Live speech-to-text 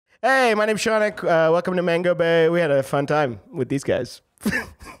Hey, my name's Shaunak. Welcome to Mango Bay. We had a fun time with these guys.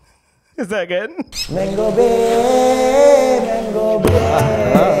 Is that good? Mango Bay, Mango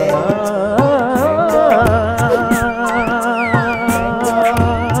Bay.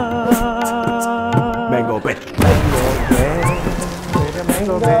 Mango Bay.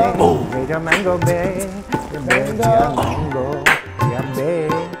 Mango Bay, Mango Bay, Mango Bay,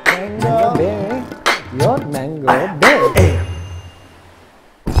 Mango Bay, your Mango Bay.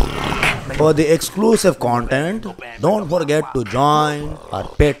 For the exclusive content, don't forget to join our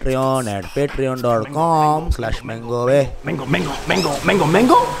Patreon at patreon.com/mangobay. Mango.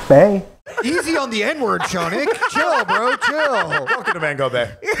 Bay. Easy on the N-word, Shaunak. Chill, bro, chill. Welcome to Mango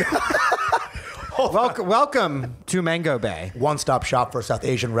Bay. Welcome to Mango Bay. One-stop shop for South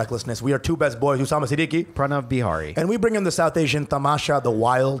Asian recklessness. We are two best boys, Usama, Siddiquee. Pranav, Behari. And we bring in the South Asian tamasha, the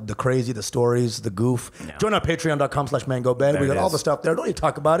wild, the crazy, the stories, the goof. No. Join our patreon.com/Mango Bay. We got all the stuff there. Don't need to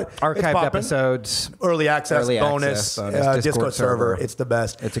talk about it. Archived episodes. Early access, bonus, Discord server. It's the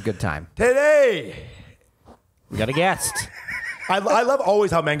best. It's a good time. Today, We got a guest. I love always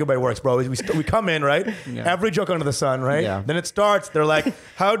how Mango Bay works, bro. We come in, right? Yeah. Every joke under the sun, right? Yeah. Then it starts. They're like,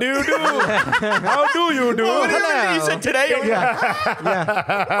 how do you do? How do you do? Hello. You said today?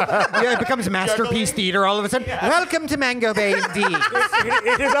 Yeah, it becomes masterpiece theater all of a sudden. Yeah. Welcome to Mango Bay, indeed.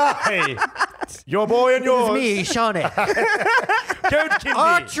 It is I, your boy and yours. It's me, Shaunak. Godkhindi.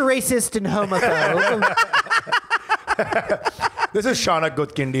 Arch racist and homophobe. This is Shaunak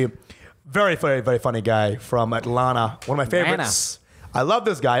Godkhindi. Very, very, very funny guy from Atlanta. One of my favorites. I love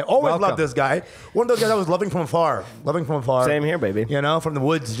this guy. Always loved this guy. One of those guys I was loving from afar. Loving from afar. Same here, baby. You know, from the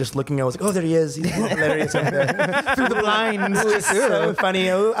woods, just looking. I was like, oh, there he is. He's hilarious. Through the blinds. Just so funny.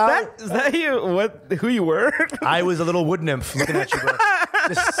 Is that you? Who you were? I was a little wood nymph looking at you, bro.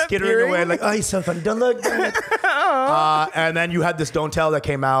 Just skittering away like, oh, he's so funny. Don't look. And then you had this Don't Tell that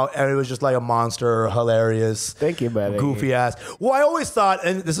came out, and it was just like a monster, hilarious. Thank you, buddy. Goofy ass. Well, I always thought,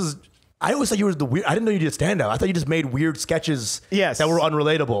 and this is... I always thought you were the weird. I didn't know you did stand up. I thought you just made weird sketches that were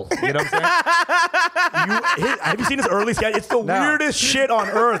unrelatable. You know what I'm saying? Have you seen his early sketch? It's the weirdest shit on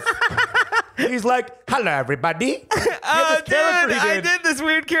earth. He's like, hello, everybody. I did this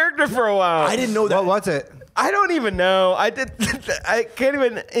weird character for a while. I didn't know that. What was it? I don't even know. I can't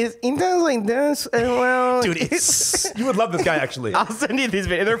even. He does like this. And well, dude, you would love this guy actually. I'll send you these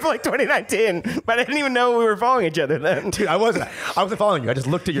videos. They're from like 2019, but I didn't even know we were following each other then. Dude, I wasn't following you. I just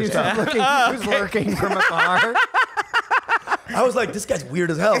looked at your stuff. He was lurking from afar. I was like, this guy's weird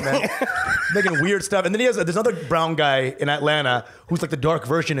as hell, man. Making weird stuff. And then there's another brown guy in Atlanta who's like the dark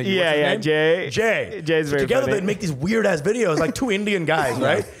version of you. Yeah, Jay. So Jay's very together funny. they make these weird ass videos, like two Indian guys,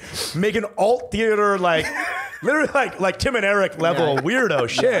 right? Making alt theater, like literally like Tim and Eric level weirdo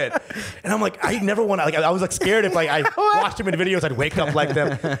shit. And I'm like, I never want to, like, I was like scared if like I watched him in videos, I'd wake up like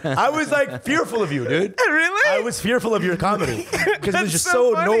them. I was like fearful of you, dude. Really? I was fearful of your comedy. Because it was just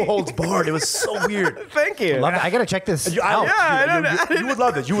so no holds barred. It was so weird. Thank you. I gotta check this out. You would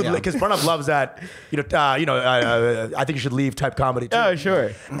love this. You would, because Pranav loves that. I think you should leave type comedy too. Oh,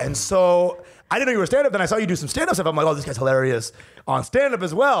 sure. And so I didn't know you were stand up. Then I saw you do some stand up stuff. I'm like, oh, this guy's hilarious on stand up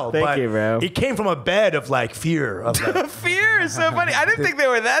as well. Thank you, bro. It came from a bed of like fear. Of like, fear is so funny. I didn't think they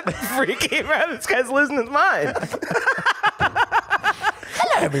were that freaky, bro. This guy's losing his mind.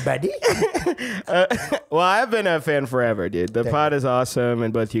 hello, everybody. Well, I've been a fan forever, dude. The pod is awesome,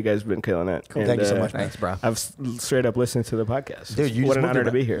 and both you guys have been killing it. Cool. And, Thank you so much, thanks, bro. I've straight up listened to the podcast. Dude, you what just an honor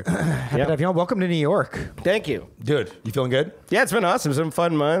to be here. Welcome to New York. Thank you. Dude, you feeling good? Yeah, it's been awesome. It's been a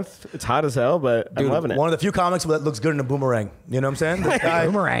fun month. It's hot as hell, but I'm loving it. One of the few comics that looks good in a boomerang. You know what I'm saying? This guy,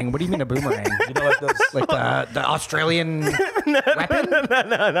 Boomerang? What do you mean a boomerang? you know, like those, Like the Australian weapon?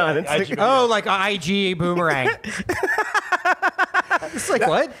 No. Oh, like a IG boomerang. It's like,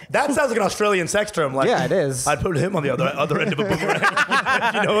 what? That sounds like an Australian sex term. Like, Yeah, it is. I'd put him on the other end of a boomerang.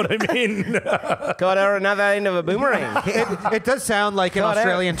 You know what I mean? Got another end of a boomerang. It does sound like an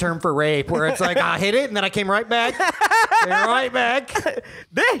Australian term for rape, where it's like, I hit it, and then I came right back. Came right back.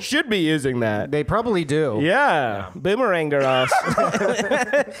 They should be using that. They probably do. Yeah. Boomeranger us.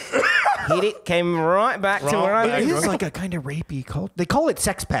 Hit it, came right back to where I It was. is like a kind of rapey cult. They call it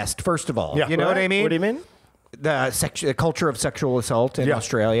sex pest, first of all. Yeah. You know what I mean? What do you mean? The culture of sexual assault in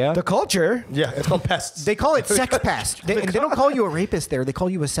Australia. The culture? Yeah, it's called pests. They call it sex pest. And they don't call you a rapist there. They call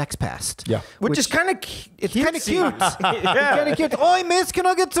you a sex pest. Yeah. Which is kind of It's kind of cute. It's Yeah. kind of cute. Oi, miss, can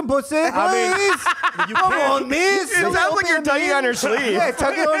I get some pussy, please? Come on, miss. It sounds like you're tugging on her sleeve. Yeah,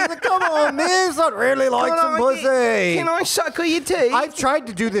 tugging on her. Come on, miss. I'd really like some pussy. Can I suckle your teeth? I've tried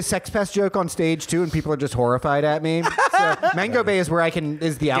to do the sex pest joke on stage too, and people are just horrified at me. So Mango Bay is where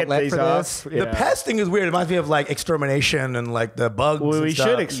is the outlet these for off. this. Yeah. The pest thing is weird. It reminds me of like extermination and like the bugs. Well, and we stuff.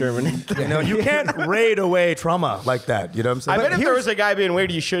 should exterminate. You know, you can't raid away trauma like that. You know what I'm I saying? bet if there was a guy being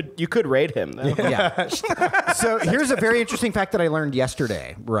weird, you could raid him. Though. Yeah. So here's a very interesting fact that I learned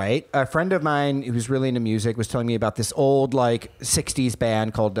yesterday, right? A friend of mine who's really into music was telling me about this old like 60s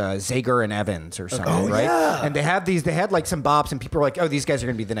band called Zager and Evans or something, right? Yeah. And they had like some bops and people were like, oh, these guys are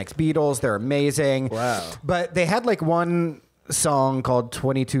going to be the next Beatles. They're amazing. Wow. But they had like one song called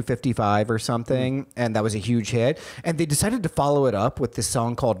 2255 or something, and that was a huge hit, and they decided to follow it up with this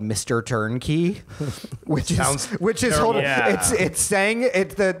song called Mr. Turnkey, which is hold on, it's sang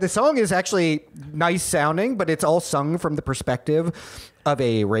the song is actually nice sounding, but it's all sung from the perspective of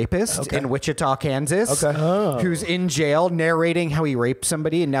a rapist in Wichita, Kansas, who's in jail narrating how he raped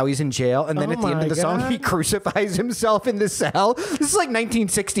somebody and now he's in jail. And then at the end of the song, he crucifies himself in the cell. This is like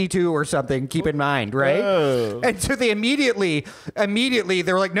 1962 or something, keep in mind, right? And so they immediately,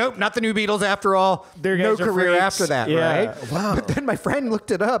 they were like, nope, not the new Beatles after all. No career after that, right? Wow. But then my friend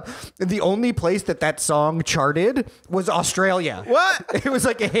looked it up. And the only place that song charted was Australia. What? It was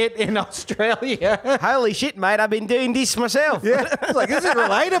like a hit in Australia. Holy shit, mate! I've been doing this myself. Yeah, it's like, this is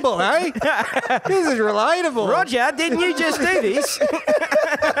relatable, eh? This is relatable. Roger, didn't you just do this?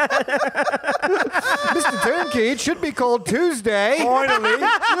 Mr. Turnkey, it should be called Tuesday. Finally.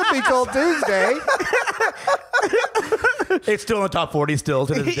 Should be called Tuesday. It's still in the top 40 still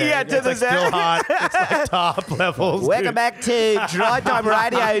to this day. Yeah, to it's this like day. still hot. It's like top levels. Welcome dude. back to Dry Time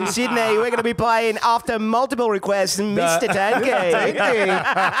Radio in Sydney. We're going to be playing after multiple requests, Mr. Turnkey.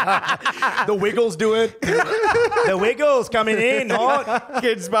 The Wiggles do it. The Wiggles coming in hot.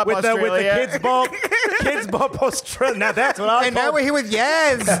 Kids Bop With the Australia. Kids Bop Australia. Now that's what I And now we're here with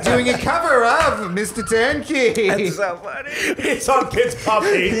Yaz doing a cover of Mr. Turnkey. That's so funny. It's on Kids Bop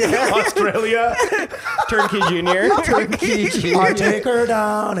 8 Australia. Turnkey Junior. Turnkey Jr. I take her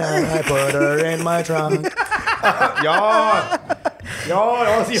down and I put her in my trunk. Yawn.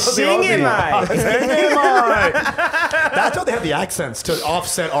 Sing it, mate. Sing it, mate. That's how they have the accents to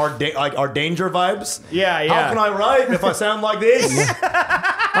offset our danger vibes. Yeah. How can I write if I sound like this?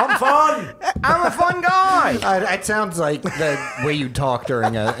 I'm fun. I'm a fun guy. It sounds like the way you talk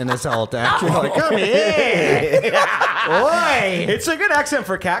during an assault act. You're like, come here. Boy. It's a good accent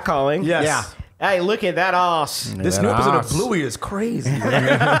for catcalling. Yes. Yeah. Hey, look at that ass. This new episode of Bluey is crazy.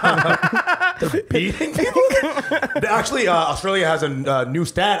 They're beating people. Actually, Australia has a new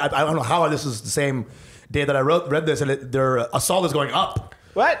stat. I don't know how this is the same day that I read this, and their assault is going up.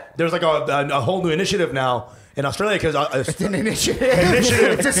 What? There's like a whole new initiative now in Australia because It's an initiative.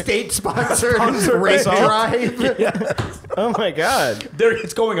 It's a state-sponsored rape drive. Oh, my God.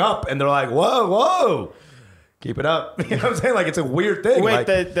 it's going up, and they're like, whoa. Keep it up. You know what I'm saying? Like, it's a weird thing. Wait,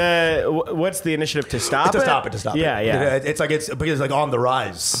 like, what's the initiative to stop it? to stop it. Yeah. It's because it's like on the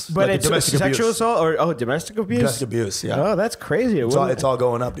rise. But like it's sexual assault or domestic abuse? Domestic abuse, yeah. Oh, that's crazy. It's all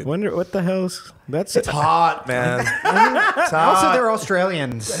going up, dude. Wonder what the hell's... It's hot, man. It's hot. Also, they're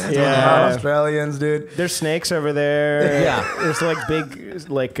Australians. Yeah. Australians, dude. There's snakes over there. Yeah. There's like big,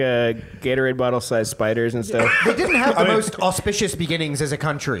 like Gatorade bottle-sized spiders and stuff. They didn't have the most auspicious beginnings as a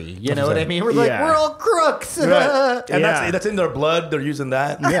country. You know what I mean? We're like, Yeah. we're all crooks. Right. And Yeah. that's in their blood. They're using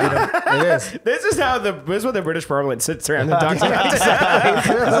that. Yeah, it is. This is what the British Parliament sits around and talks about. This is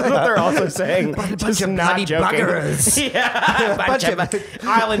what they're also saying. Just of not bloody joking. buggers. Yeah, bunch of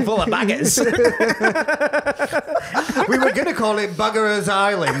island full of buggers. We were going to call it Buggerers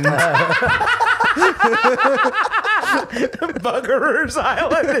Island. Buggerers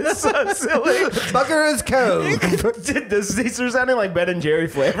Island is so silly. Buggerers Cove. These are sounding like Ben and Jerry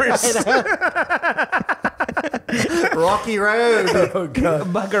flavors. Rocky Road. Oh, God.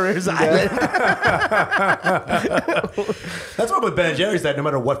 Buggerers Island. That's what with Ben and Jerry's that no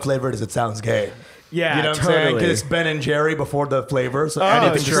matter what flavor it is, it sounds gay. Yeah, You know what I'm saying? totally. Because it's Ben and Jerry before the flavor, so Oh,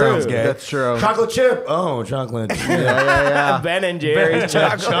 anything it's just true. sounds gay. That's true. Chocolate chip. Oh, chocolate. Yeah. Ben and Jerry's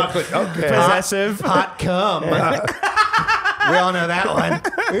chocolate. Chocolate. Okay. Possessive. Hot cum. We all know that one.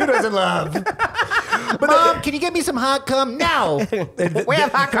 Who doesn't love? Mom, can you get me some hot cum? No. We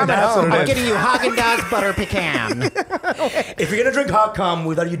have hot cum at That's what home. it I'm is. getting you Haagen-Dazs butter pecan. If you're gonna drink hot cum,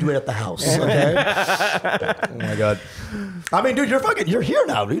 we thought you do it at the house. Okay. Oh my God. I mean, dude, you're here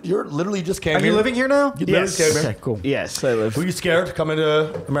now, dude. You're literally just came Are here. you living here now? You literally came here. Okay, cool. Yes, I live. Were you scared coming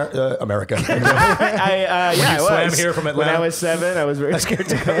to America? I swam was. here from When Atlanta? I was 7, I was very scared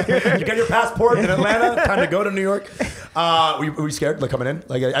to come here. You got your passport in Atlanta. Time to go to New York. Were you scared, like coming in?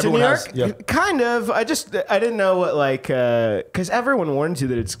 Like To everyone New has. York? Yeah. Kind of. I didn't know what, like, because everyone warns you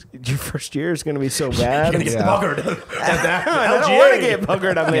that it's your first year is going to be so bad. Gonna get buggered. At that I don't LGA. want to get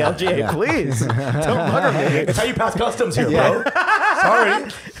buggered on the LGA, please. Don't bugger me. It's how you pass customs here, bro. Sorry.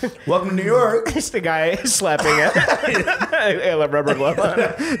 Welcome to New York. It's the guy slapping a rubber glove on.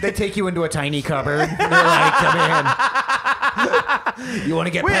 They take you into a tiny cupboard. They're like, come in. You want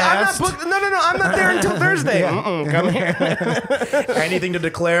to get Wait, past? I'm not booked. No, I'm not there until Thursday. Come here. Anything to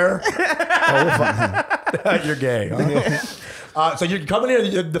declare? You're gay. Huh? So you're coming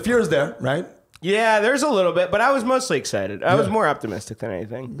here. The fear is there, right? Yeah, there's a little bit, but I was mostly excited. I was more optimistic than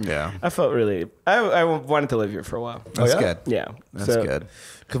anything. Yeah. I felt really... I wanted to live here for a while. That's yeah? good. Yeah. That's good.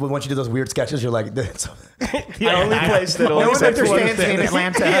 Because once you do those weird sketches, you're like, The only place that No only one understands me in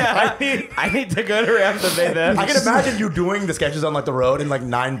Atlanta. Yeah, I need to go to Ramp to pay them. I can imagine you doing the sketches on like the road and like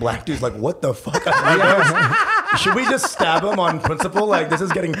 9 black dudes like, what the fuck? Should we just stab him on principle? Like, this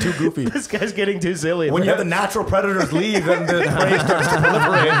is getting too goofy. This guy's getting too silly. When you have the natural predators leave and the prey starts to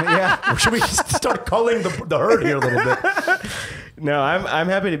proliferate, should we start culling the herd here a little bit? No, I'm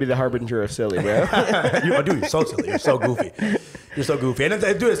happy to be the harbinger of silly, bro. Dude, you're so silly. You're so goofy. You're so goofy. And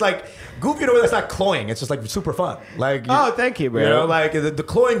dude, it's like goofy in a way that's not cloying. It's just like super fun. Like, Thank you, bro. You know, like the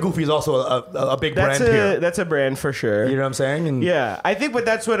cloying goofy is also a big brand here. That's a brand for sure. You know what I'm saying? And Yeah, I think, but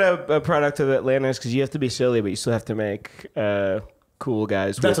that's what a product of Atlanta is, because you have to be silly, but you still have to make cool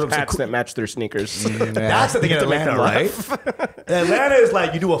guys That's what with I'm saying. hats that match their sneakers. That's the thing in To make Atlanta, them right? laugh. Atlanta is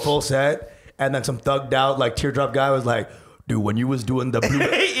like you do a full set, and then some thugged out like teardrop guy was like, "Dude, when you was doing the blue,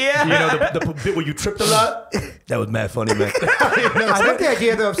 Yeah. you know the bit where you tripped a lot, that was mad funny, man." I like the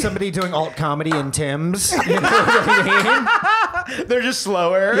idea though of somebody doing alt comedy in Tim's. You know what I mean? They're just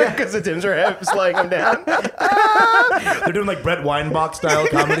slower because the Tims are slowing them down. They're doing like Brett Weinbach style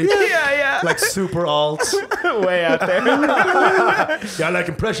comedy, Yeah. like super alt. Way out there. Y'all like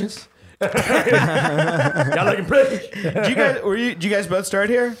impressions? Y'all like impressions? Did you guys both start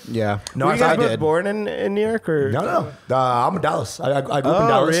here? Yeah. No, Were you guys I both did. born in New York, or No. I'm in Dallas. I grew up in Oh,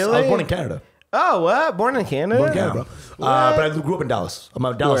 Dallas. I really? was born in Canada. Oh, what? Born in Canada? Born in Canada, bro. But I grew up in Dallas. I'm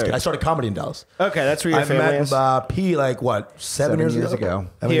a Dallas Word. kid. I started comedy in Dallas. Okay, that's where your I family met is. P like what 7 years ago.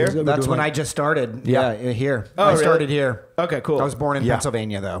 7 Here? years ago, we were That's doing when like- I just started. Yeah. Yeah, here. Oh, I really? started here. Okay, cool. I was born in Yeah.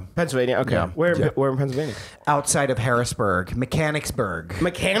 Pennsylvania, though. Pennsylvania. Okay, Yeah. where Yeah. in Pennsylvania? Outside of Harrisburg, Mechanicsburg.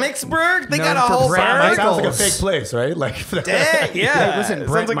 Mechanicsburg. They Known got a for whole Brad burg? That sounds like a Michaels. fake place, right? Like, Dang, yeah. Hey, listen, It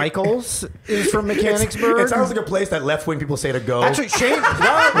Brent sounds like- Michaels is from Mechanicsburg. it sounds like a place that left wing people say to go. Actually, Shane.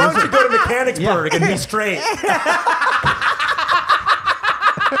 why don't you go to Mechanicsburg and be straight?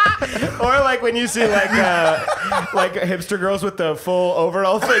 Or like when you see like hipster girls with the full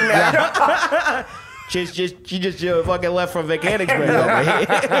overall thing now. She just fucking left from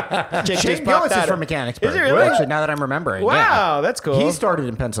Mechanicsburg. Chick Shane just popped Gillis is out from of- Mechanicsburg. Is he really? Actually, now that I'm remembering. Wow, that's cool. Yeah. He started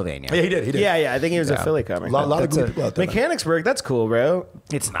in Pennsylvania. Yeah, he did. Yeah, I think he was a Philly comic. A lot of That's good a- people out there. man. Mechanicsburg, that's cool, bro.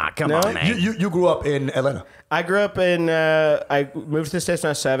 It's not. Come No? on, man. You grew up in Atlanta. I grew up in. I moved to the States when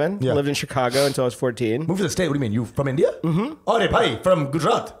I was 7. Yeah. Lived in Chicago until I was 14. Moved to the state. What do you mean? You from India? Mm-hmm. Oh, bhai, from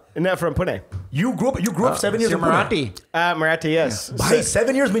Gujarat. And not from Pune. You grew up 7 years You're in Pune. Marathi. Marathi, yes. Bhai,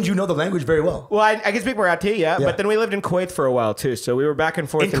 7 years means you know the language very well. Well, I can speak Marathi, yeah, Yeah. but then we lived in Kuwait for a while too, so we were back and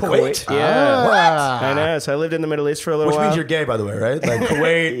forth In in Kuwait? Yeah, What? I know. So I lived in the Middle East for a little Which while. means you're gay, by the way, right? Like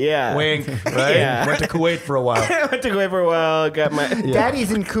Kuwait, Yeah. wink, right? Yeah. Went to Kuwait for a while. I went to Kuwait for a while. Got my.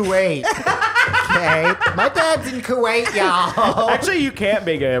 Daddy's in Kuwait. Okay. My dad's in Kuwait, y'all. Actually, you can't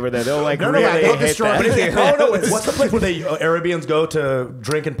be gay over there. They'll like No, really they'll hate destroy that. you. Oh no! What's the place where the Arabians go to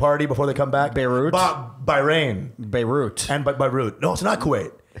drink and party before they come back? Beirut? Bahrain Beirut. and Beirut. No, it's not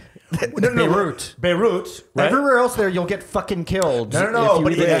Kuwait. No, Beirut. Beirut. Right? Everywhere else there, you'll get fucking killed. No, If you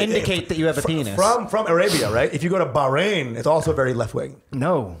but even yeah, indicate that you have a penis. From Arabia, right? If you go to Bahrain, it's also very left wing.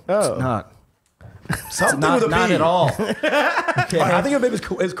 No, Oh. it's not. Something Not, with a not P. at all. I think your baby is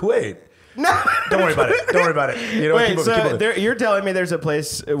Kuwait. No. Don't worry about it. Don't worry about it. You know, Wait, keep so moving. you're telling me there's a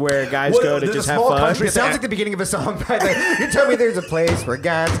place where guys Well, go to there's just a have small fun? country- It sounds like the beginning of a song by the. You tell me there's a place where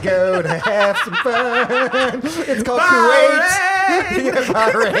guys go to have some fun. It's called Kuwait. Yeah,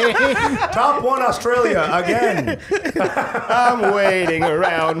 Bahrain. Top 1 Australia again. I'm waiting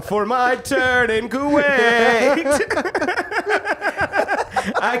around for my turn in Kuwait.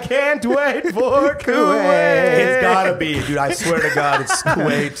 I can't wait for Kuwait. It's gotta be, dude. I swear to God, it's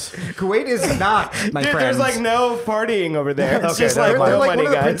Kuwait. Kuwait is not, my Dude, friends. there's like no partying over there. It's Okay, just never like mind. They're no like money, one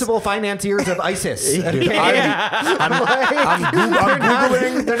of the guys. principal financiers of ISIS. Okay? Yeah. I'm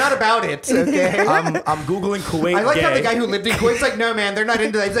Googling. They're not about it. Okay. I'm Googling Kuwait. I like how gay. the guy who lived in Kuwait's like, no, man, they're not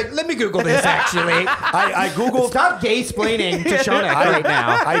into that. He's like, let me Google this, actually. I Googled. Stop gay-splaining to Shaunak right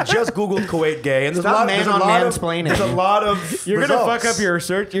now. I just Googled Kuwait gay, and there's Stop a lot. There's a lot of. man-on-mansplaining. There's a lot of. You're gonna results. fuck up your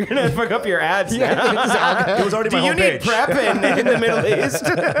search. You're gonna fuck up your ads now. It was already Do my you need homepage. prep in the Middle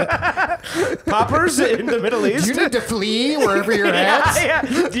East? Poppers in the Middle East? Do you need to flee wherever you're at? Yeah.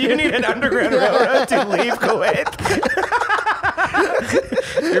 Do you need an underground railroad to leave Kuwait?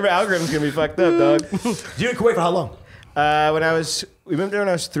 Your algorithm's gonna be fucked up, dog. You in Kuwait for how long? We moved there when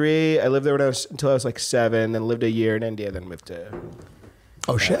I was 3. I lived there until I was like 7. Then lived a year in India. Then moved to.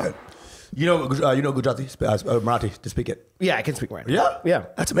 Oh shit! You know Gujarati, Marathi to speak it. Yeah, I can speak Marathi. Yeah,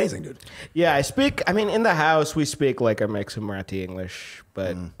 that's amazing, dude. Yeah, I speak. I mean, in the house we speak like a mix of Marathi English,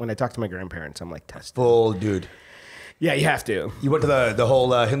 but when I talk to my grandparents, I'm like tested. Full dude. Yeah, you have to. You went to the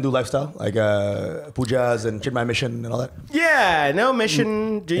whole Hindu lifestyle, like pujas and Chinmay mission and all that. Yeah, no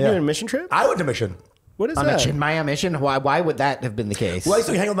mission. Did you do a mission trip? I went to mission. What is On that? a Chinmaya mission? Why would that have been the case? Well, I used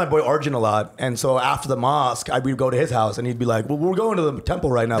to hang out with my boy Arjun a lot, and so after the mosque, we'd go to his house, and he'd be like, "Well, we're going to the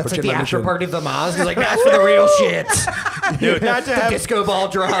temple right now That's for like the Chinmay after mission." party of the mosque. He's like, that's for the real shit. Dude, not to The have disco ball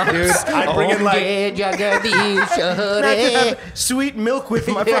drops. Dude, I bring in like not to have sweet milk with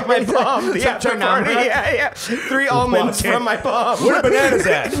from my palm. The after party. Yeah. 3 almonds from my palm. where are bananas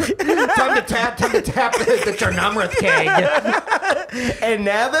at? Time to tap the Charnamrith keg. And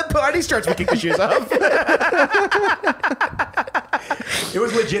now the party starts. We kick the shoes off. It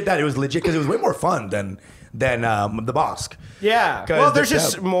was legit because it was way more fun than the mosque. Yeah. 'Cause Well, there's the-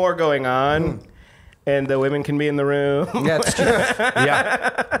 just more going on. And the women can be in the room. Yeah, it's true.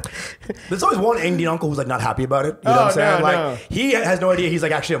 Yeah. There's always one Indian uncle who's like not happy about it. You know what I'm saying? no, Like no. he has no idea he's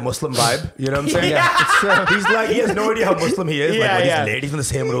like actually a Muslim vibe. You know what I'm saying? Yeah. It's true. He's like he has no idea how Muslim he is. Yeah, like yeah. these ladies in the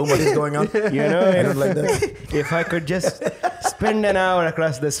same room, what is going on? You know, I don't like that. if I could just spend an hour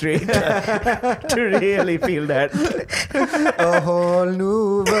across the street to really feel that. A whole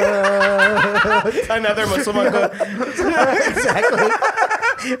new world. Another Muslim uncle. Exactly.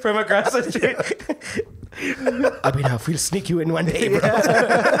 From across the street. Abhinav, we'll sneak you in one day, bro.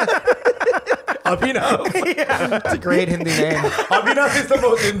 Abhinav. It's a great Hindi name. Abhinav is the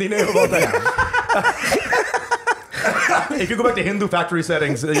most Hindi name of all time. If you go back to Hindu factory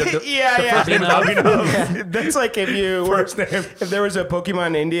settings, Yeah. first name is Abhinav. That's like if you were, First name. if there was a Pokemon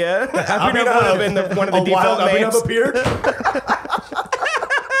in India, Abhinav would have been one of the A default wild names. Abhinav appeared.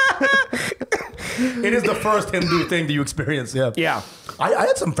 It is the first Hindu thing that you experience. Yeah. Yeah. I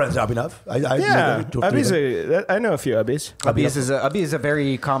had some friends, Abhinav. Yeah. I know a few Abhis. Abhi is a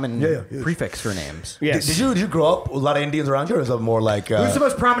very common Yeah. prefix for names. Yes. Did you grow up with a lot of Indians around you, or is it more like Who's the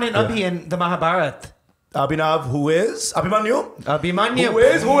most prominent Abhi in the Mahabharat? Abhinav, who is Abhimanyu? Abhimanyu.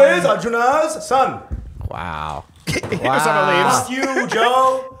 Who is Arjuna's son? Wow. Usama leaves. Fuck you,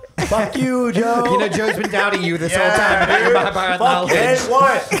 Joe. Fuck you, Joe. You know, Joe's been doubting you this whole time about your Mahabharat Fuck knowledge. it.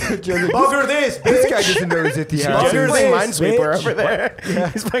 What? Bugger this, bitch. This guy doesn't know Zithi Joe's Bugger playing this, Minesweeper bitch. over there.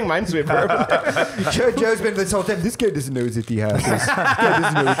 He's playing Minesweeper over there. Joe's been this whole time. This guy doesn't know Zithi houses. This guy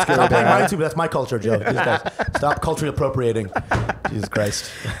doesn't know what's going Stop playing on. mine too, but that's my culture, Joe. Jesus Christ. Stop culturally appropriating. Jesus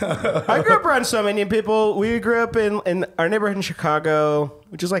Christ. I grew up around some Indian people. We grew up in our neighborhood in Chicago,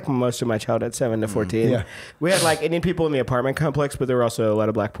 which is like most of my childhood, 7 to 14. Yeah. We had like Indian people in the apartment complex, but there were also a lot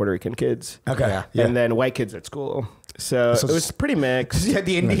of black Puerto Rican kids. Okay. Yeah. And then white kids at school. So it was pretty mixed. You had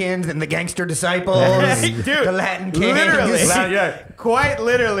the Indians and the gangster disciples, Dude, the Latin kings. literally. Yeah. Quite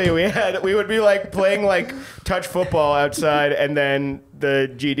literally, we would be like playing like touch football outside, and then the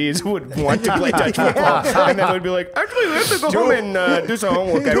GDs would want to play touch football, and then we'd be like, actually, we have to go home and do some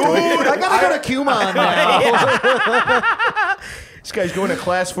homework. Dude, I gotta go to Cuman now. This guy's going to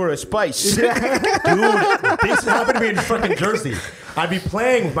class for a spice. Dude, this happened to me in fucking Jersey. I'd be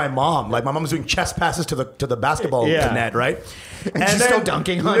playing with my mom. Like my mom was doing chest passes to the basketball Yeah. net, right? And she's still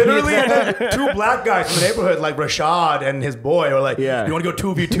dunking on literally, you. and then 2 black guys from the neighborhood, like Rashad and his boy, are like, Yeah. "You want to go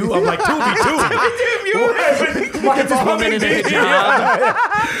 2v2?" I'm like, "2v2." My mom woman in a and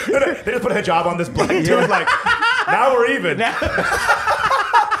hijab. They just put a hijab on this black dude. Like, now we're even.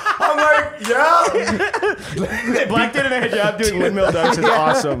 I'm like, yeah. Black dude in a hijab doing windmill dunks is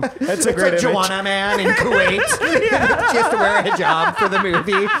awesome. That's a great It's like image. Joanna Man in Kuwait. She has to wear a hijab for the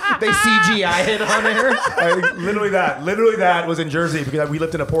movie. They CGI it on her. Literally that was in Jersey because we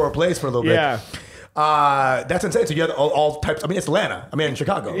lived in a poorer place for a little bit. Yeah. That's insane. So you had all types. I mean, it's Atlanta. I mean, in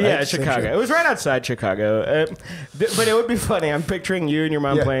Chicago. Right? Yeah, Same Chicago. shit. It was right outside Chicago. But it would be funny. I'm picturing you and your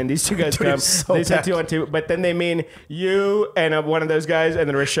mom Yeah. playing. These 2 guys Dude, come. it's so They say bad. 2-on-2, but then they mean you and one of those guys, and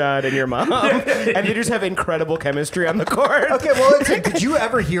then Rashad and your mom, and they just have incredible chemistry on the court. Okay, well, it's like, did you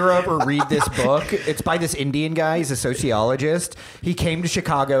ever hear of or read this book? It's by this Indian guy. He's a sociologist. He came to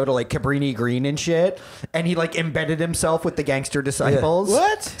Chicago to like Cabrini Green and shit, and he like embedded himself with the gangster disciples.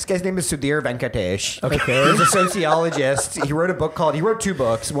 What? This guy's name is Sudhir Venkatesh. Venkatesh. Okay. He's a sociologist. He wrote 2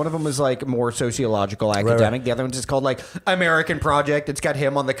 books. One of them was like more sociological, academic. The other one's just called like American Project. It's got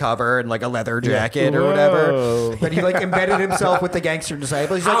him on the cover and like a leather jacket or whatever. But he like embedded himself with the gangster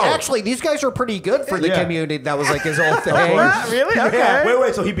disciples. He's like, actually, these guys are pretty good for the community. That was like his whole thing. Really? Okay. Yeah.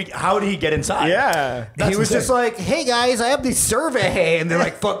 Wait. So how did he get inside? Yeah. He was just like, hey guys, I have this survey. And they're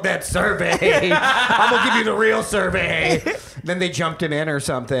like, fuck that survey. I'm going to give you the real survey. Then they jumped him in or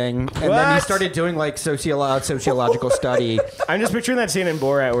something. And then he started doing like sociological study. I'm just picturing that scene in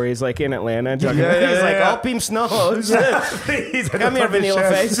Borat where he's like in Atlanta. He's like, all Pim Snows. Come here, vanilla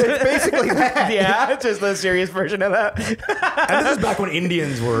face. It's basically that. Yeah, it's just the serious version of that. And this is back when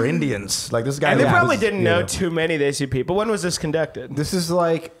Indians were Indians. Like this guy. And they probably didn't know too many Desi people. When was this conducted? This is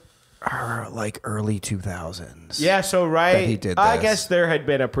like early 2000s. Yeah, so right. He did I this. guess there had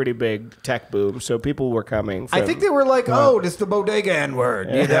been a pretty big tech boom, so people were coming. I think they were like, this is the bodega N-word.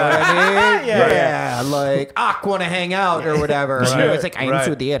 You know what I mean? Yeah. Like, want to hang out or whatever. Right. It's like, I'm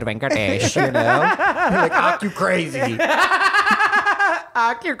Sudhir Venkatesh, you know? Like, you crazy.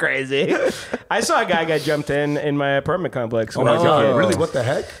 You're crazy. I saw a guy get jumped in my apartment complex. Oh my God. Really? What the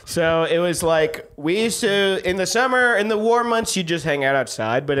heck? So it was like, we used to, in the summer, in the warm months, you just hang out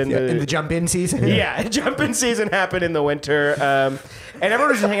outside, but in the jump-in season? Yeah, jump-in season happened in the winter. And everyone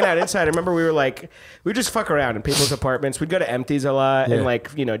was just hanging out inside. I remember we would just fuck around in people's apartments. We'd go to Empties a lot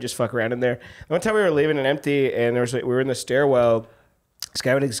and just fuck around in there. One time we were leaving an Empty and we were in the stairwell. This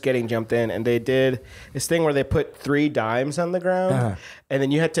guy was getting jumped in, and they did this thing where they put 3 dimes on the ground, and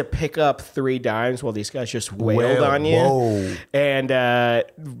then you had to pick up 3 dimes while these guys just wailed on you. Whoa. And they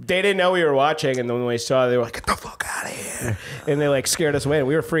didn't know we were watching, and then when we saw, they were like, "Get the fuck out of here!" And they like scared us away, and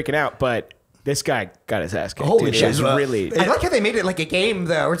we were freaking out, but. This guy got his ass kicked. Holy dude. shit. It was really... I like how they made it like a game,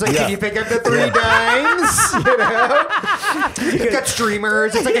 though. It's like, can you pick up the 3 dimes? You know? You've got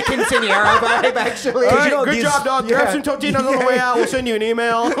streamers. It's like a quinceañera vibe, actually. All right, good job, dog. Grab some tortillas on the way out. We'll send you an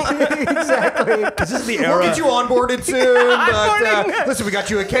email. Exactly. This is the era. We'll get you onboarded soon. But listen, we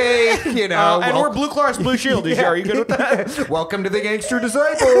got you a cake, you know. And we're Blue Cross Blue Shield. Are you good with that? Welcome to the Gangster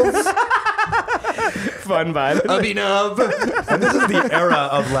Disciples. Fun vibe. Abhinav. And this is the era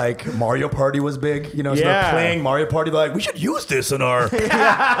of like Mario Party was big, you know, so they're playing Mario Party. They're like, we should use this in our. This is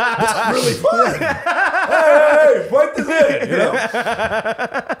really fun. Hey, what is it? You know?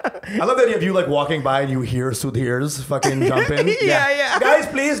 I love the idea of you like walking by and you hear Sudhir's fucking jump in. Yeah. Guys,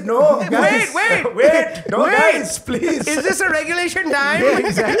 please, no. Guys, wait. No, guys, please. Is this a regulation dime? Yeah,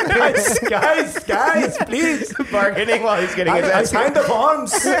 exactly. guys, please. Bargaining while he's getting his I ass signed the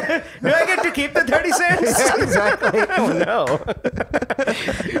forms. Do I get to keep the 30 cents? Exactly. Oh, no.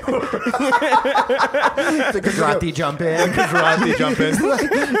 The Gujarati jump in.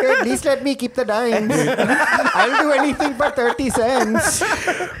 At least let me keep the dimes. I'll do anything for 30 cents.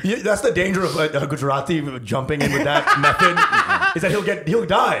 Yeah, that's the danger of a Gujarati jumping in with that method. Is that he'll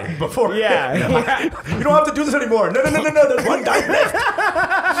die before. Yeah. You don't have to do this anymore. No. There's 1 dime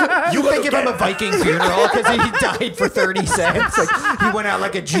left. You think give him a Viking funeral because he died for 30 cents. Like, he went out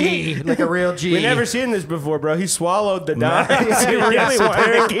like a G, like a real G. We never seen this before, bro. He swallowed the dimes. He really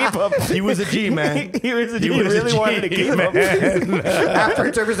wanted to keep them. He was a G, man. He was a G. He really wanted to keep them. After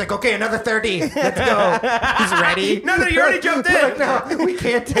it's over, he's like, okay, another 30. Let's go. He's ready. No, you already jumped in. Like, no, we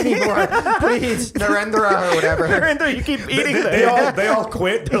can't anymore. Please, Narendra or whatever. Narendra, you keep eating they all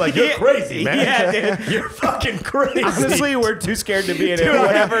quit. They're like, you're crazy, man. Yeah, dude. You're fucking crazy. Honestly, we're too scared to be in it.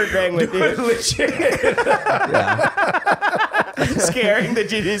 Whatever gang with you. Legit. Scaring the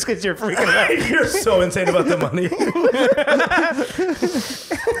GDs because you're freaking out. You're so insane about the money.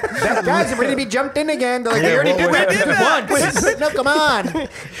 Guys, we're going to be jumped in again. They're like, we already did that once. No, come on.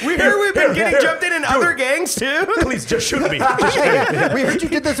 We heard we've been getting jumped in other gangs, too. Please, just shoot me. We heard you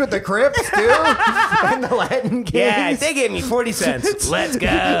did this with the Crips, too. And the Latin gangs. Yeah, they gave me 40 cents. Let's go.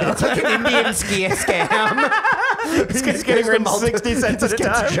 It's like an Indian scam. This guy's getting rid 60 cents at a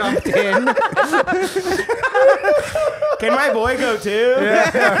time. Jumped in. Can my boy go too?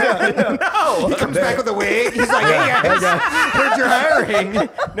 No. He comes back with a wig. He's like, hey guys, heard you're hiring.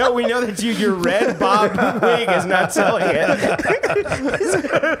 No, we know that your red bob wig is not selling it.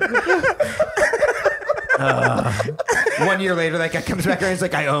 1 year later, that guy comes back and he's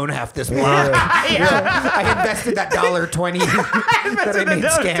like, I own half this block. I invested that $1.20 that I made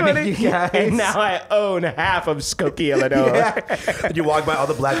scamming you guys. And now I own half of Skokie, Illinois. Did you walk by all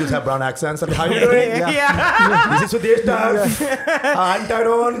the black dudes have brown accents? Like, how you doing? Yeah. This is Udesh stuff. I'm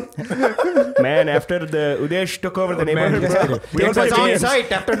Tyrone. Man, after the Udesh took over the neighborhood, We was on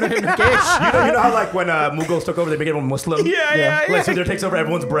site after the case. You know how like when Mughals took over, they became Muslim? Yeah. Like, so there takes over,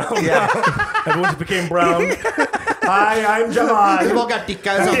 everyone's brown. Yeah. Everyone just became brown. Hi, I'm Jamal. They've all got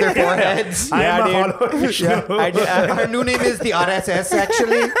tikas on their foreheads. Our new name is the RSS,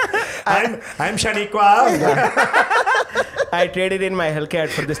 actually. I'm Shaniqua. I traded in my Hellcat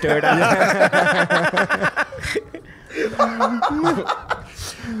for this Toyota.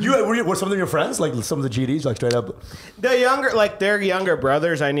 Were some of your friends, like some of the GDs, like straight up? The younger, like their younger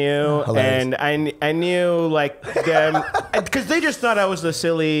brothers, I knew, Hilarious. and I knew like them because they just thought I was the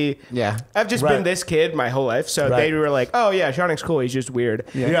silly. Yeah. I've just been this kid my whole life, so they were like, "Oh yeah, Shaunak's cool. He's just weird."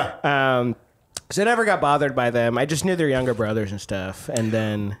 Yeah. So I never got bothered by them. I just knew their younger brothers and stuff, and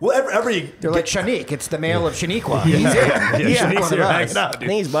then Well, They're like Shanique. It's the male of Shaniqua. yeah, Shanique's here one of hanging us. out, I dude.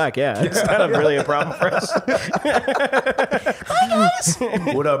 think he's black. Yeah, it's kind of really a problem for us.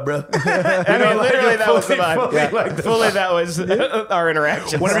 What up, bro? I mean, literally that was the vibe. Fully, like the Fully, that was our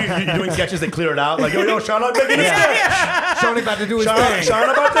interaction. Whenever you're doing sketches, they clear it out. Like, yo, Shaunak making a sketch. Shaunak about to do his thing.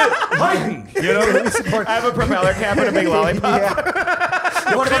 Shaunak about to, you know? I have a propeller cap and a big lollipop.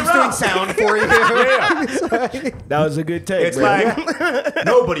 One of them's doing sound for you. That was a good take. It's bro. like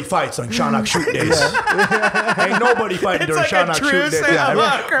nobody fights on Shaunak shoot days. Ain't nobody fighting during like a Shaunak truce shoot days.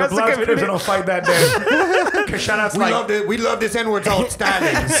 across The the Bloods community. don't fight that day. Because Shaunak's We love this N-word called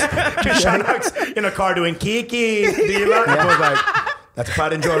Stalins. Shaunak's in a car doing Kiki. Do you love it? I was like, that's a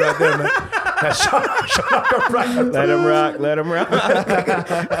pride and joy right there, man. That's Shaunak right. Let him rock. Let him rock.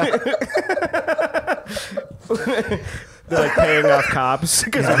 They're like paying off cops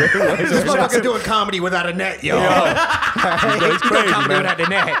because This motherfucker's doing comedy without a net, yo. He's crazy, Comedy man. without the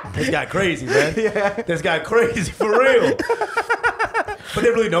net. This guy crazy, man. This guy crazy for real. But they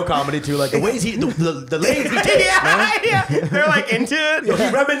really know comedy too. Like the ways the lanes he takes, man. yeah. They're like into it. Yo, he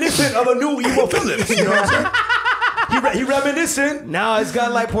reminiscent of a new Emo Phillips. You know what I'm saying? He reminiscent. No, it's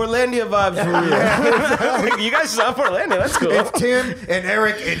got like Portlandia vibes for real. You guys saw Portlandia. That's cool. It's Tim and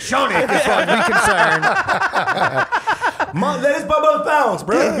Eric and Shaunak as far as we're concerned. Let his bubbles bounce,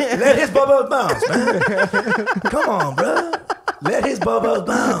 bro. Let his bubbles bounce, man. Come on, bro. Let his bubbles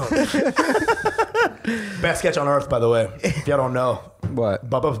bounce. Best sketch on earth, by the way. If y'all don't know. What?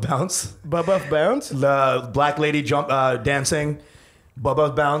 Bubbles bounce. Bubba Bounce? The black lady dancing.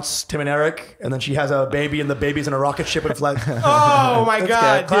 Bubba's bounce, Tim and Eric, and then she has a baby, and the baby's in a rocket ship and flies. Oh my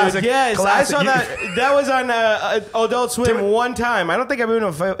God, Classic. dude! Yes, Classic. I saw that. That was on Adult Swim one time. I don't think I've been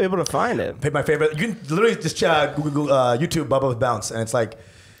able to find it. My favorite. You can literally just Google YouTube Bubba's bounce, and it's like,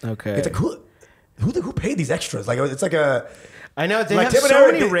 Okay, it's like who paid these extras? Like it's like a. I know they Like have Tim and so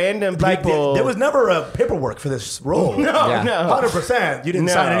Eric, many random people. There was never a paperwork for this role. no, 100%. You didn't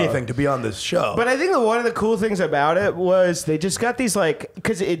No. sign anything to be on this show. But I think one of the cool things about it was they just got these like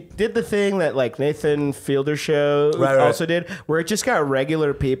because it did the thing that like Nathan Fielder's show Right. also did, where it just got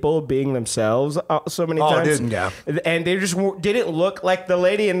regular people being themselves so many times. Dude, yeah. And they just didn't look like the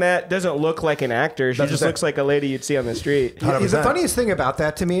lady in that doesn't look like an actor. She That's just the thing. looks like a lady you'd see on the street. 100%. The funniest thing about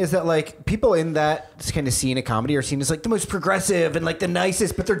that to me is that like people in that kind of scene of comedy are seen as like the most progressive and like the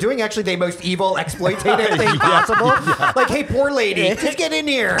nicest, but they're doing actually the most evil, exploitative thing possible. Like, hey, poor lady, just get in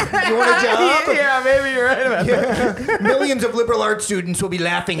here. You want a job? Yeah, maybe you're right about that. Millions of liberal arts students will be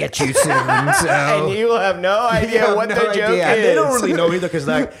laughing at you soon. So. And you will have no idea have what no the joke idea. is. And they don't really know either because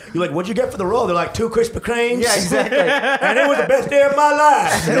like you're like, what'd you get for the role? They're like 2 Krispy Kremes. Yeah, exactly. And it was the best day of my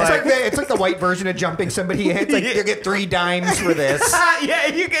life. And it's like the white version of jumping somebody in. It's like you get 3 dimes for this. Yeah,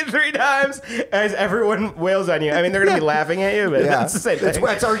 you get 3 times as everyone wails on you. I mean, they're going to be laughing at you, but that's the same thing.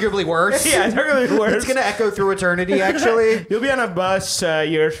 It's arguably worse. Yeah, it's arguably worse. It's going to echo through eternity, actually. You'll be on a bus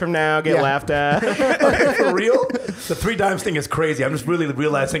years from now, get laughed at. For real? The 3 dimes thing is crazy. I'm just really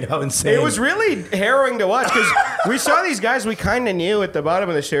realizing how insane. It was really harrowing to watch because we saw these guys we kind of knew at the bottom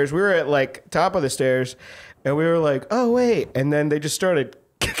of the stairs. We were at like top of the stairs, and we were like, "Oh wait!" And then they just started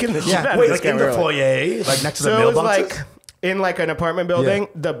kicking the shit out of Wait, this like guy. in We the were like- foyer, like next to the So it was mailboxes? like in like an apartment building,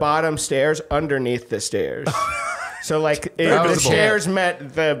 the bottom stairs underneath the stairs. So like the visible. stairs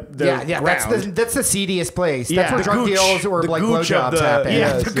met the ground. That's the seediest place. Yeah. That's where The drug gooch- deals or the like gooch of blowjobs the- happen.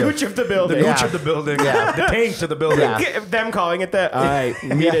 yeah, the gooch of the building. The gooch of the building. The taint of the building. Yeah. Them calling it that. All right,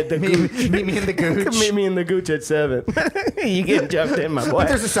 meet at the gooch. Meet me in the gooch. Meet me in the gooch at 7. You getting jumped in, my boy. But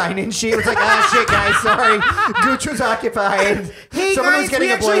there's a sign-in sheet. It's like, shit, guys, sorry. Gooch was occupied. Hey Someone guys, was getting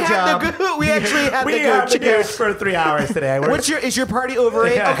we a actually had blowjob. the gooch. We actually had We the have gooch. the gooch for 3 hours today. Is your party over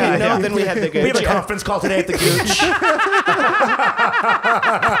 8? Okay, no, then we had the gooch. We have a conference call today at the gooch.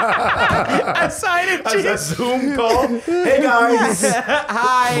 A Zoom call. Hey guys.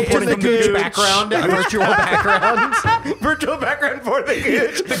 Hi. Just the gooch background, a virtual background. Virtual background for the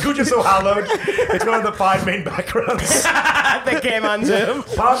gooch. The gooch is so hallowed. It's one of the 5 main backgrounds. That came on Zoom.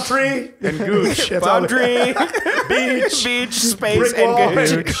 Palm tree and gooch. That's Palm all tree, beach, space, brick and wall,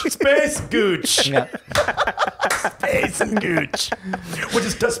 gooch. space, gooch. Yeah. Space and gooch. Which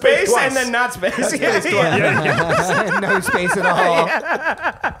is space Space twice. and then not space. Space twice. Yeah. No space at all.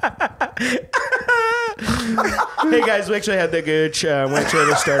 Hey guys, we actually had the gooch. We actually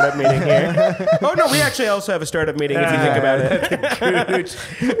had a startup meeting here. Oh no, we actually also have a startup meeting if you think about it. The gooch.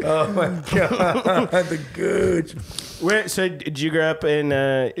 Oh my god, the gooch. So did you grow up in?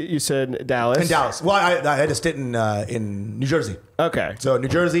 You said Dallas. In Dallas. Well, I had a stint in New Jersey. Okay. So New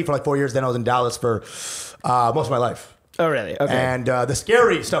Jersey for like 4 years. Then I was in Dallas for most of my life. Oh really? Okay. And the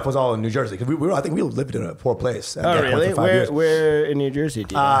scary stuff was all in New Jersey because I think we lived in a poor place. At Oh that point really? for 5 years. Where in New Jersey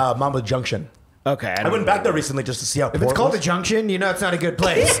do you know? Monmouth Junction. Okay. I went back there recently just to see how If it's called a junction, you know it's not a good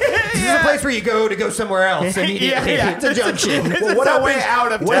place. This is a place where you go somewhere else immediately. Yeah. It's a junction. It's a way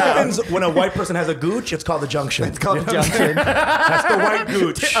out of what town. happens when a white person has a gooch? It's called the junction. It's called a junction. That's the white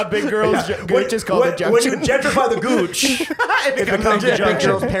gooch. A big girl's gooch is called a junction. When you gentrify the gooch, it becomes a Big junction.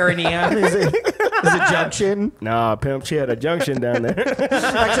 girl's perineum is a junction. Nah, pimp, she had a junction down there.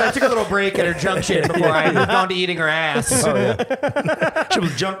 Actually, I took a little break at her junction before I moved on to eating her ass. Oh, yeah. She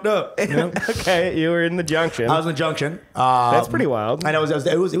was junked up. You know? Okay, you were in the junction. I was in the junction. That's pretty wild. And it was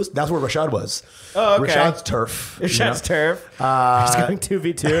that's where Rashad was. Oh, okay. Rashad's turf. Rashad's turf. He's going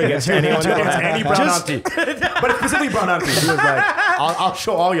 2v2 against anyone. Against any brown auntie. But specifically brown auntie. He was like, I'll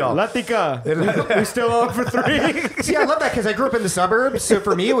show all y'all. Latika. We still on for 3. See, I love that because I grew up in the suburbs. So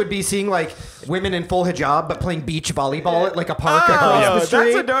for me, it would be seeing like women in full hijab but playing beach volleyball at like a park across the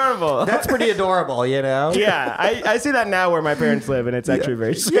street. That's adorable. That's pretty adorable, you know? Yeah, I see that now where my parents live, and it's actually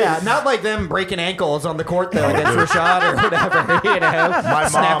very sweet. Yeah, not like them breaking ankles on the court though against Rashad or whatever, you know,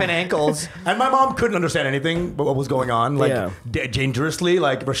 snapping ankles. And my mom couldn't understand anything but what was going on, like dangerously.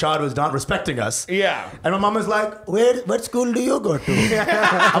 Like Rashad was not respecting us. Yeah. And my mom was like, "What school do you go to?"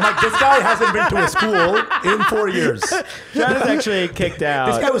 I'm like, "This guy hasn't been to a school in 4 years. John is actually kicked out.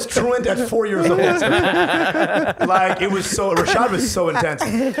 This guy was truant at 4 years old." Like it was so. Rashad was so intense.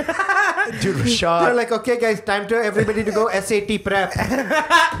 Dude, Rashad. They're like, okay, guys, time to everybody to go SAT prep.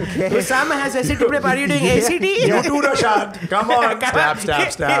 Osama has SAT prep. Are you doing ACT? You do, Rashad. Come on.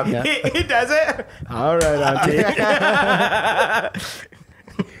 Stab. He does it. All right, auntie.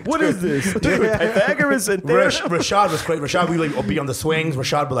 What is this? Dude, Pythagoras and Rashad was great. Rashad would be on the swings.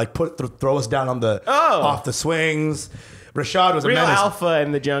 Rashad would like throw us down on the off the swings. Rashad was a real menace. alpha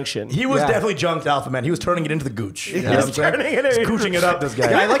in the junction. He was definitely junked alpha, man. He was turning it into the gooch. You know He what was I'm saying? turning it He's into- gooching it up, this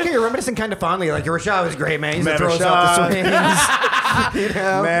guy. Yeah, I like how you're reminiscing kind of fondly. Like, Rashad was great, man. He's Man, to throw us off the Rashad. swings. You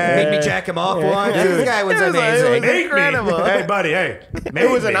know, Man. made me jack him off once. This guy was It was amazing. Make incredible. me. Hey, buddy, hey.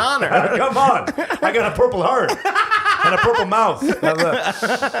 It was an honor. Come on. I got a purple heart and a purple mouth.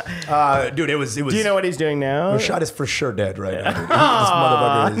 Dude, it was. Do you know what he's doing now? Rashad is for sure dead right now. Dude. This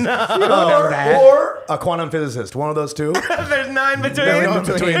motherfucker is. You don't know that. Or a quantum physicist. One of those two. There's no in between. No in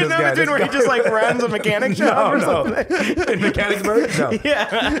between There's this no guy. in between This where he guy- just like runs a mechanic shop or something. In Mechanicsburg? No. He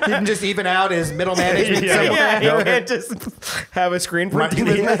can just even out his middle management Yeah. somewhere. Yeah, you can't just have a screen printing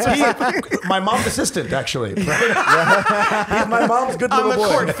business My mom's assistant, actually. He's my mom's good on little the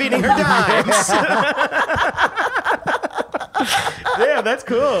boy. court feeding her dimes. Yeah, that's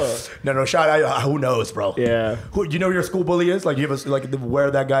cool. No, Rashad, who knows, bro? Yeah. Who, you know who your school bully is? Like, you have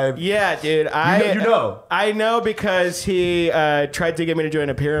where that guy... Yeah, dude. You know. I know because he tried to get me to join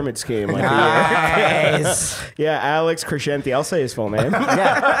a pyramid scheme. Like Nice. yeah, Alex Crescenti. I'll say his full name.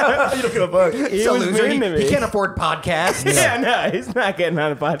 Yeah. You don't give a fuck. He He's a was loser. mean to me. He can't afford podcasts. Yeah, no, he's not getting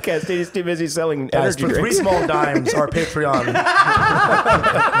on a podcast. He's too busy selling Guys, energy for 3 drinks. small dimes, our Patreon.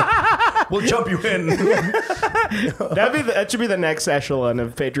 We'll jump you in. That should be the next echelon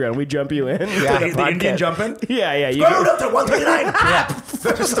of Patreon. We jump you in. to The Indian podcast. jumping? Yeah, yeah. You Go go, up to 129. Yeah.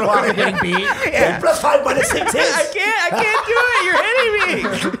 Just throw While it. you're getting beat. Yeah. Plus 5 minus 6 is. I can't do it. You're hitting me.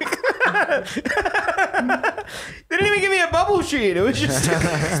 They didn't even give me a bubble sheet. It was just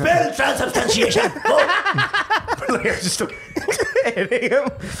Spell transubstantiation. Go. Just hitting him.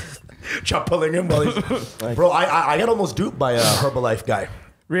 pulling him while he's... Bro, I got almost duped by a Herbalife guy.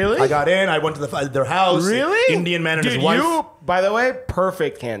 Really? I got in. I went to their house. Really? Indian man and Dude, his wife. you By the way,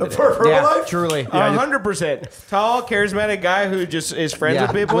 perfect candidate. For Herbalife? Truly. 100%. Tall, charismatic guy who just is friends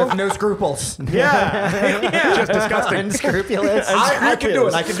with people. With no scruples. Yeah. Just disgusting. Unscrupulous. I can do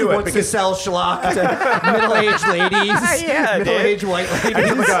it. I can do it. Wants to sell schlock to middle-aged ladies. Yeah, middle-aged white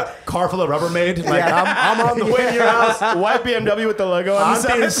ladies. Like a car full of Rubbermaid. Like I'm on the way to your house. White BMW with the logo on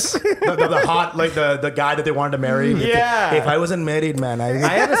the side. The hot, like the guy that they wanted to marry. Yeah. If I wasn't married, man, I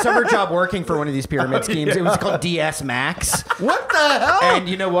had a summer job working for one of these pyramid schemes. It was called DS Max. What the hell? And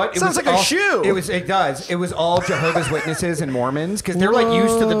you know what? It Sounds was like a all, shoe. It does. It was all Jehovah's Witnesses and Mormons because they're like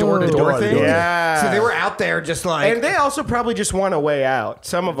used to the door-to-door thing. Yeah. So they were out there just like. And they also probably just want a way out.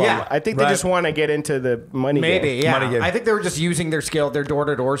 Some of them. Yeah. I think they just want to get into the money Maybe, game. yeah. Money game. I think they were just using their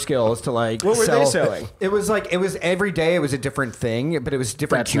door-to-door skills to like. What were sell. they selling? It was every day. It was a different thing, but it was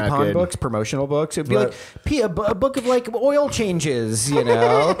different That's not coupon good. books, promotional books. It'd be like a book of like oil changes, you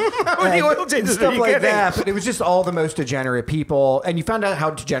know, How many oil changes stuff are you like getting? that. But it was just all the most degenerate people, and you found out how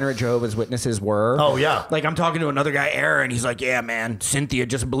degenerate Jehovah's Witnesses were. Oh, yeah. Like I'm talking to another guy, Aaron. He's like, "Yeah, man, Cynthia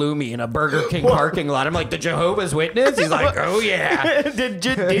just blew me in a Burger King parking lot." I'm like, "The Jehovah's Witness?" He's like, "Oh yeah." Did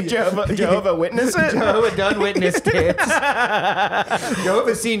Jehovah witness it? Jehovah done witnessed it.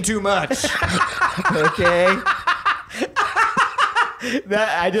 Jehovah's seen too much. Okay.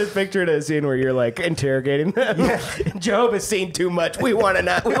 I just pictured a scene where you're like interrogating them. Yeah. Jehovah's seen too much. We want to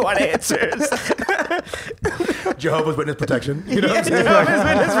know. We want answers. Jehovah's Witness protection. You know what I'm saying? Jehovah's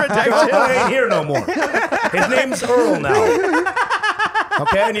Witness protection. Jehovah ain't here no more. His name's Earl now.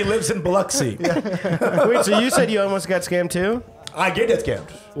 Okay, and he lives in Biloxi. Wait, so you said you almost got scammed too? I did get scammed.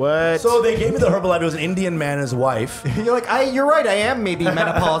 What? So they gave me the Herbalife. It was an Indian man and his wife. You're like, you're right. I am maybe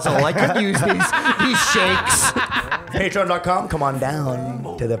menopausal. I could use these shakes. Patreon.com. Come on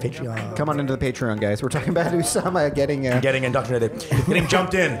down to the Patreon. Come on into the Patreon, guys. We're talking about Usama getting Getting indoctrinated. Getting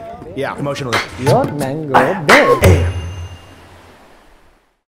jumped in. Yeah. Emotionally. Your mango babe.